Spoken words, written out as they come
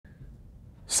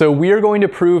So we are going to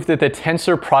prove that the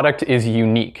tensor product is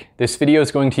unique. This video is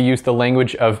going to use the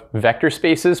language of vector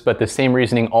spaces, but the same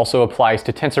reasoning also applies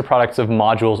to tensor products of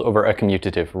modules over a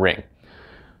commutative ring.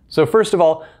 So first of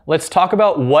all, let's talk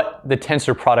about what the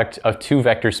tensor product of two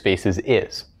vector spaces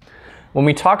is. When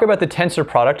we talk about the tensor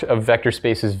product of vector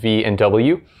spaces v and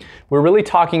w, we're really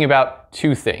talking about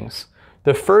two things.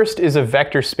 The first is a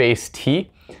vector space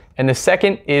t, and the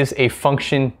second is a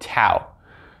function tau.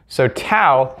 So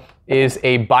tau is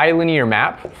a bilinear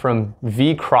map from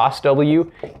v cross w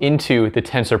into the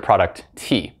tensor product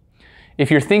t.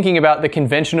 If you're thinking about the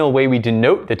conventional way we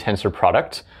denote the tensor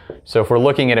product, so if we're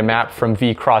looking at a map from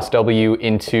v cross w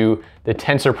into the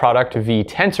tensor product v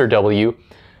tensor w,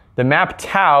 the map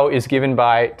tau is given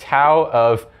by tau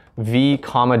of v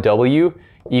comma w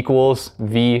equals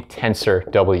v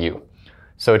tensor w.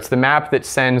 So it's the map that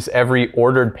sends every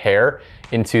ordered pair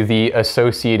into the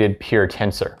associated pure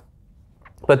tensor.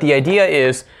 But the idea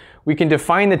is we can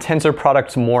define the tensor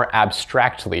products more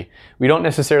abstractly. We don't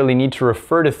necessarily need to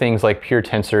refer to things like pure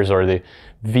tensors or the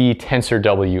v tensor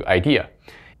w idea.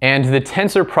 And the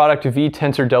tensor product v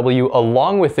tensor w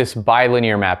along with this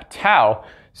bilinear map tau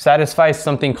satisfies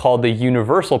something called the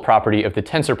universal property of the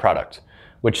tensor product,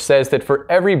 which says that for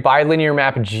every bilinear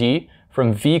map g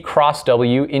from v cross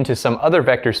w into some other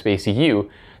vector space u,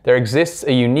 there exists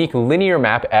a unique linear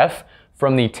map f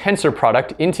from the tensor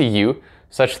product into u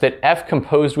such that f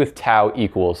composed with tau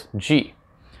equals g.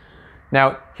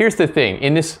 Now, here's the thing.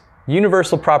 In this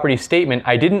universal property statement,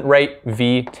 I didn't write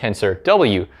v tensor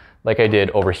w like I did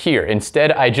over here.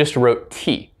 Instead, I just wrote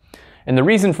t. And the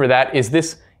reason for that is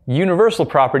this universal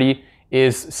property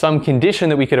is some condition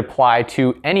that we could apply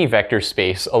to any vector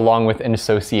space along with an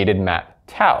associated map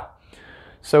tau.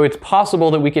 So it's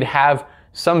possible that we could have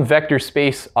some vector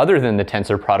space other than the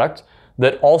tensor product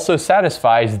that also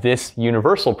satisfies this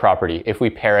universal property if we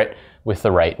pair it with the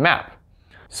right map.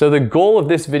 So the goal of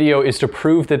this video is to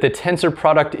prove that the tensor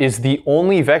product is the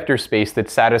only vector space that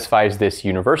satisfies this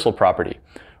universal property.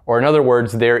 Or in other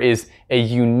words, there is a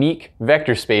unique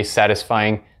vector space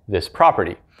satisfying this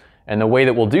property. And the way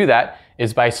that we'll do that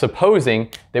is by supposing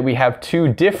that we have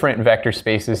two different vector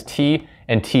spaces t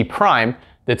and t prime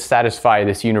that satisfy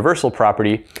this universal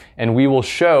property, and we will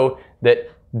show that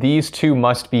these two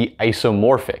must be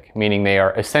isomorphic, meaning they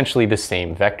are essentially the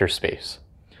same vector space.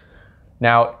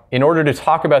 Now, in order to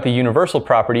talk about the universal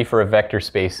property for a vector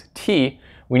space t,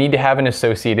 we need to have an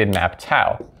associated map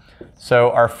tau.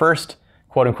 So our first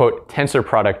quote-unquote tensor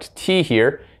product t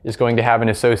here is going to have an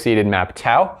associated map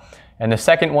tau, and the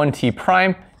second one, t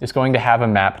prime, is going to have a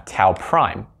map tau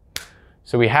prime.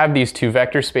 So we have these two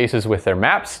vector spaces with their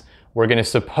maps. We're going to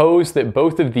suppose that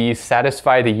both of these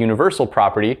satisfy the universal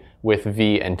property with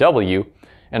v and w,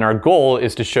 and our goal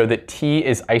is to show that t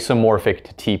is isomorphic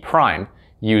to t prime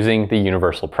using the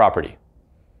universal property.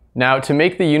 Now, to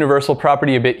make the universal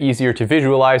property a bit easier to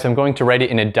visualize, I'm going to write it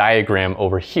in a diagram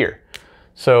over here.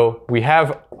 So we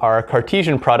have our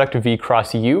Cartesian product v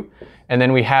cross u, and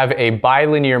then we have a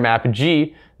bilinear map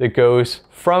g that goes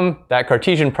from that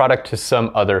Cartesian product to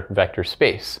some other vector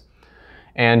space.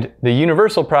 And the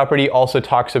universal property also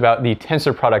talks about the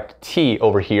tensor product t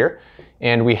over here,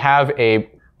 and we have a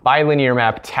bilinear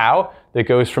map tau that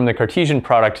goes from the Cartesian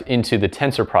product into the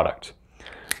tensor product.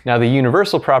 Now the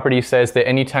universal property says that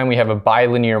anytime we have a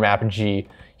bilinear map g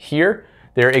here,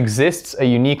 there exists a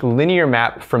unique linear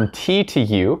map from t to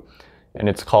u, and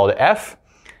it's called f,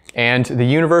 and the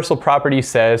universal property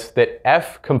says that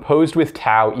f composed with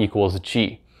tau equals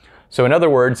g. So in other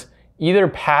words, either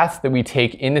path that we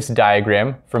take in this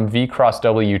diagram from v cross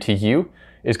w to u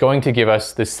is going to give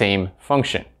us the same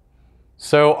function.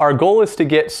 So our goal is to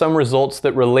get some results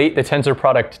that relate the tensor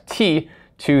product t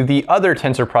to the other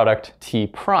tensor product t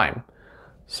prime.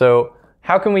 So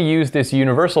how can we use this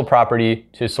universal property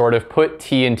to sort of put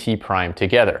t and t prime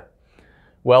together?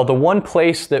 Well, the one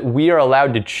place that we are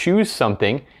allowed to choose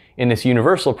something in this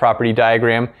universal property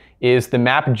diagram is the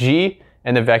map g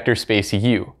and the vector space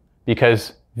u,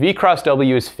 because v cross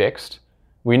w is fixed.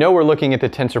 We know we're looking at the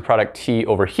tensor product t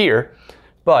over here,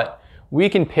 but we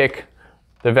can pick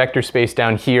the vector space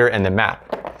down here and the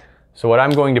map. So what I'm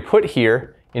going to put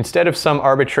here, instead of some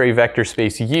arbitrary vector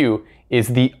space u, is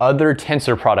the other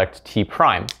tensor product t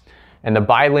prime. And the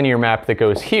bilinear map that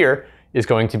goes here is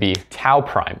going to be tau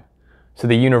prime. So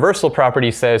the universal property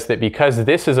says that because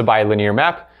this is a bilinear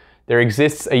map, there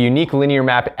exists a unique linear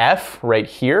map f right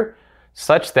here,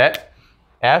 such that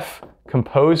f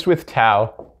composed with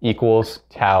tau equals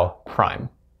tau prime.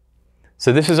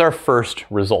 So this is our first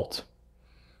result.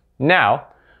 Now,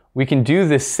 we can do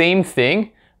the same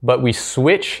thing, but we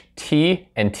switch t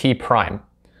and t prime.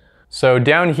 So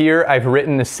down here, I've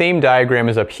written the same diagram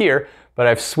as up here, but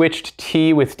I've switched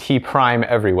t with t prime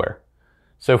everywhere.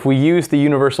 So if we use the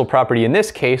universal property in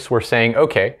this case, we're saying,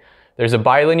 okay, there's a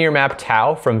bilinear map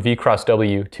tau from v cross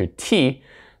w to t.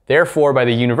 Therefore, by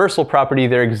the universal property,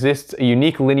 there exists a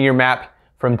unique linear map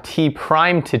from t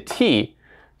prime to t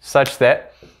such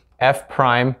that f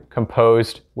prime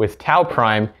composed with tau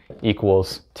prime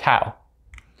equals tau.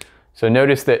 So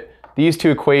notice that these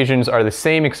two equations are the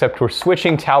same, except we're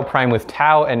switching tau prime with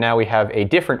tau, and now we have a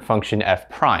different function f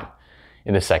prime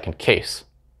in the second case.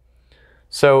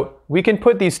 So we can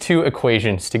put these two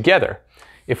equations together.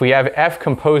 If we have f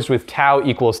composed with tau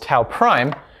equals tau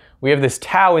prime, we have this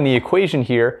tau in the equation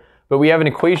here, but we have an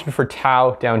equation for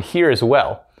tau down here as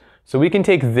well. So we can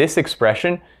take this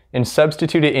expression and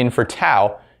substitute it in for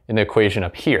tau in the equation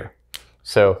up here.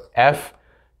 So f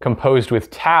composed with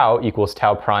tau equals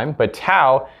tau prime, but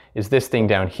tau is this thing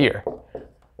down here.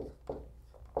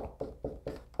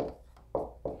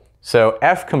 So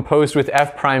f composed with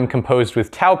f prime composed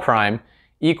with tau prime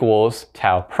equals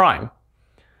tau prime.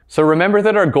 So remember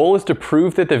that our goal is to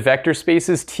prove that the vector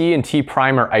spaces t and t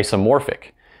prime are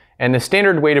isomorphic. And the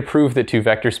standard way to prove that two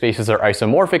vector spaces are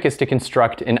isomorphic is to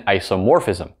construct an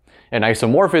isomorphism. An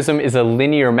isomorphism is a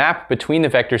linear map between the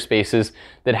vector spaces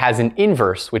that has an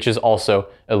inverse, which is also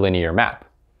a linear map.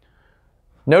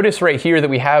 Notice right here that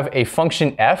we have a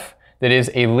function f that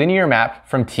is a linear map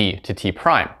from t to t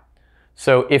prime.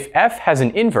 So if f has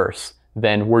an inverse,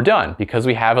 then we're done because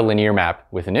we have a linear map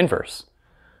with an inverse.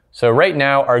 So right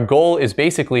now our goal is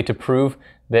basically to prove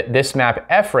that this map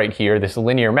f right here, this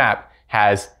linear map,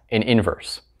 has an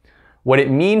inverse. What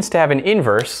it means to have an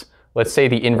inverse, let's say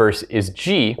the inverse is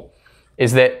g,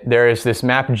 is that there is this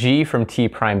map g from t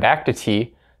prime back to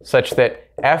t such that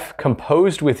f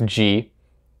composed with g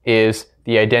is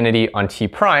the identity on t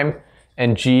prime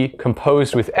and g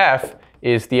composed with f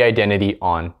is the identity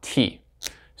on t.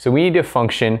 So we need a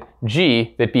function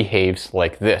g that behaves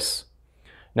like this.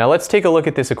 Now let's take a look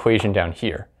at this equation down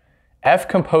here. F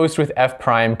composed with f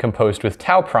prime composed with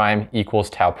tau prime equals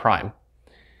tau prime.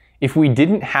 If we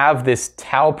didn't have this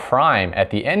tau prime at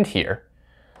the end here,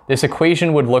 this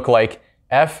equation would look like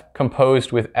f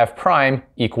composed with f prime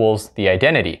equals the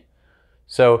identity.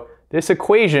 So this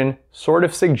equation sort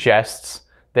of suggests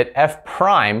that f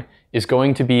prime is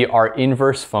going to be our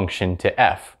inverse function to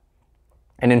f.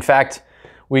 And in fact,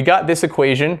 we got this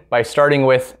equation by starting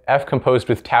with f composed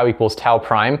with tau equals tau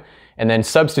prime and then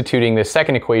substituting the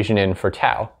second equation in for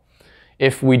tau.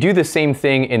 If we do the same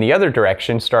thing in the other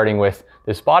direction, starting with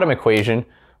this bottom equation,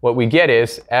 what we get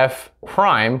is f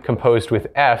prime composed with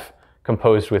f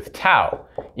composed with tau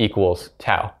equals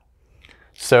tau.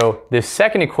 So this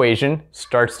second equation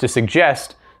starts to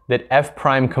suggest that f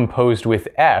prime composed with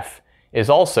f is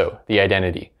also the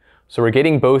identity. So we're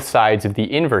getting both sides of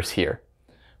the inverse here.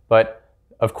 But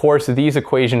of course, these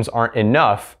equations aren't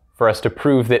enough for us to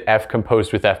prove that f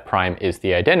composed with f prime is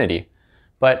the identity.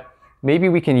 But maybe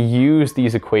we can use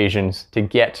these equations to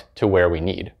get to where we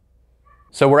need.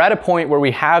 So we're at a point where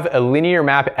we have a linear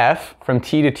map f from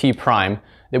t to t prime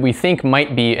that we think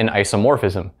might be an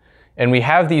isomorphism. And we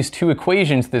have these two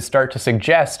equations that start to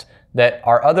suggest that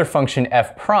our other function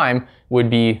f prime would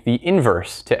be the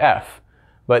inverse to f.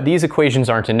 But these equations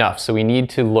aren't enough, so we need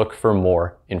to look for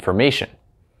more information.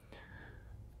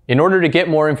 In order to get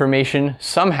more information,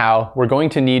 somehow we're going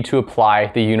to need to apply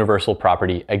the universal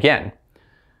property again.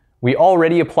 We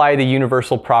already apply the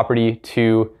universal property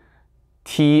to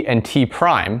t and t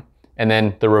prime, and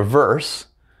then the reverse.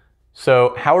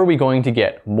 So how are we going to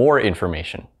get more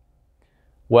information?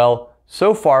 Well,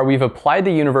 so far we've applied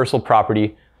the universal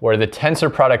property where the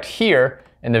tensor product here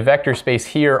and the vector space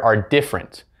here are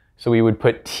different. So we would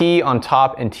put t on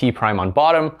top and t prime on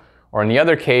bottom, or in the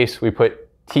other case, we put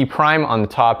t prime on the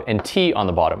top and t on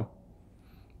the bottom.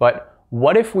 But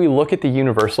what if we look at the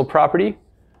universal property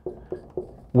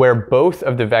where both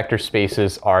of the vector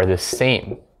spaces are the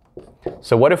same?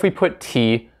 So what if we put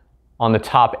t on the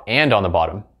top and on the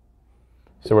bottom?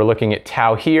 So we're looking at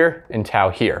tau here and tau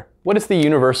here. What does the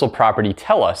universal property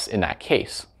tell us in that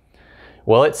case?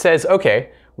 Well, it says,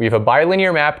 okay, we have a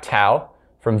bilinear map tau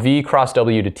from v cross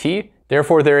w to t.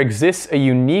 Therefore, there exists a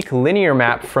unique linear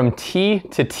map from t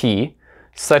to t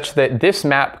such that this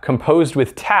map composed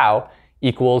with tau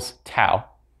equals tau.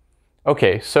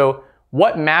 Okay, so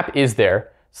what map is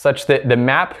there such that the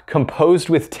map composed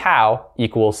with tau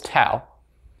equals tau?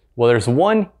 Well, there's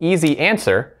one easy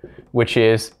answer, which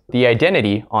is the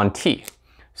identity on t.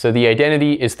 So the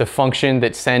identity is the function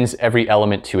that sends every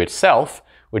element to itself,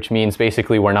 which means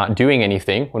basically we're not doing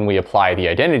anything when we apply the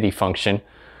identity function.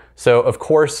 So of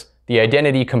course, the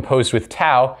identity composed with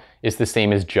tau is the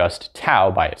same as just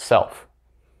tau by itself.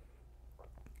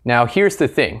 Now here's the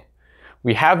thing.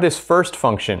 We have this first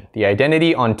function, the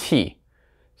identity on t,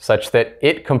 such that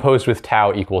it composed with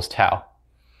tau equals tau.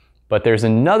 But there's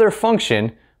another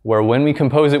function where when we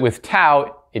compose it with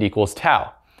tau, it equals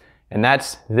tau. And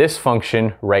that's this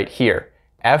function right here,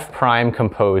 f prime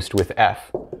composed with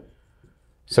f.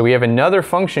 So we have another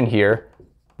function here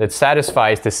that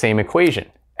satisfies the same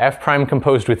equation, f prime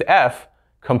composed with f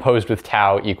composed with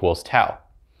tau equals tau.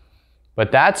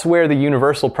 But that's where the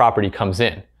universal property comes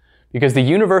in, because the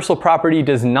universal property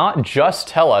does not just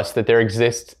tell us that there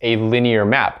exists a linear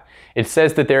map. It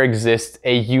says that there exists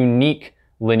a unique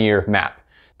linear map.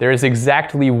 There is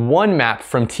exactly one map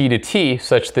from t to t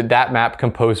such that that map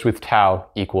composed with tau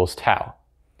equals tau.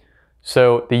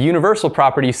 So the universal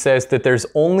property says that there's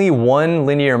only one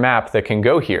linear map that can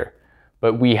go here,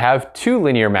 but we have two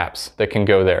linear maps that can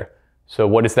go there. So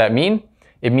what does that mean?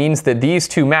 It means that these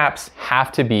two maps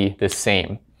have to be the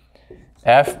same.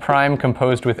 F prime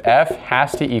composed with f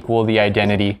has to equal the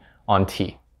identity on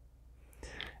t.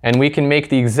 And we can make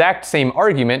the exact same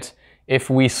argument if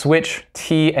we switch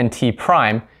t and t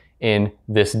prime in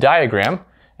this diagram,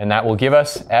 and that will give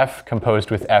us f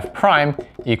composed with f prime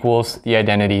equals the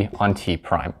identity on t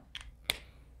prime.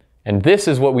 And this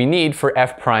is what we need for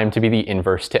f prime to be the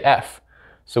inverse to f.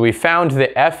 So we found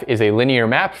that f is a linear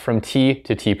map from t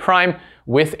to t prime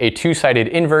with a two-sided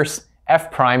inverse,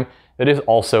 f prime, that is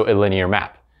also a linear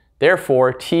map.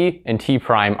 Therefore, t and t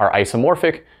prime are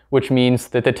isomorphic, which means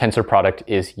that the tensor product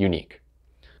is unique.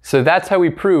 So that's how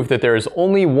we prove that there is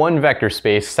only one vector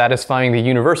space satisfying the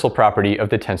universal property of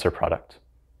the tensor product.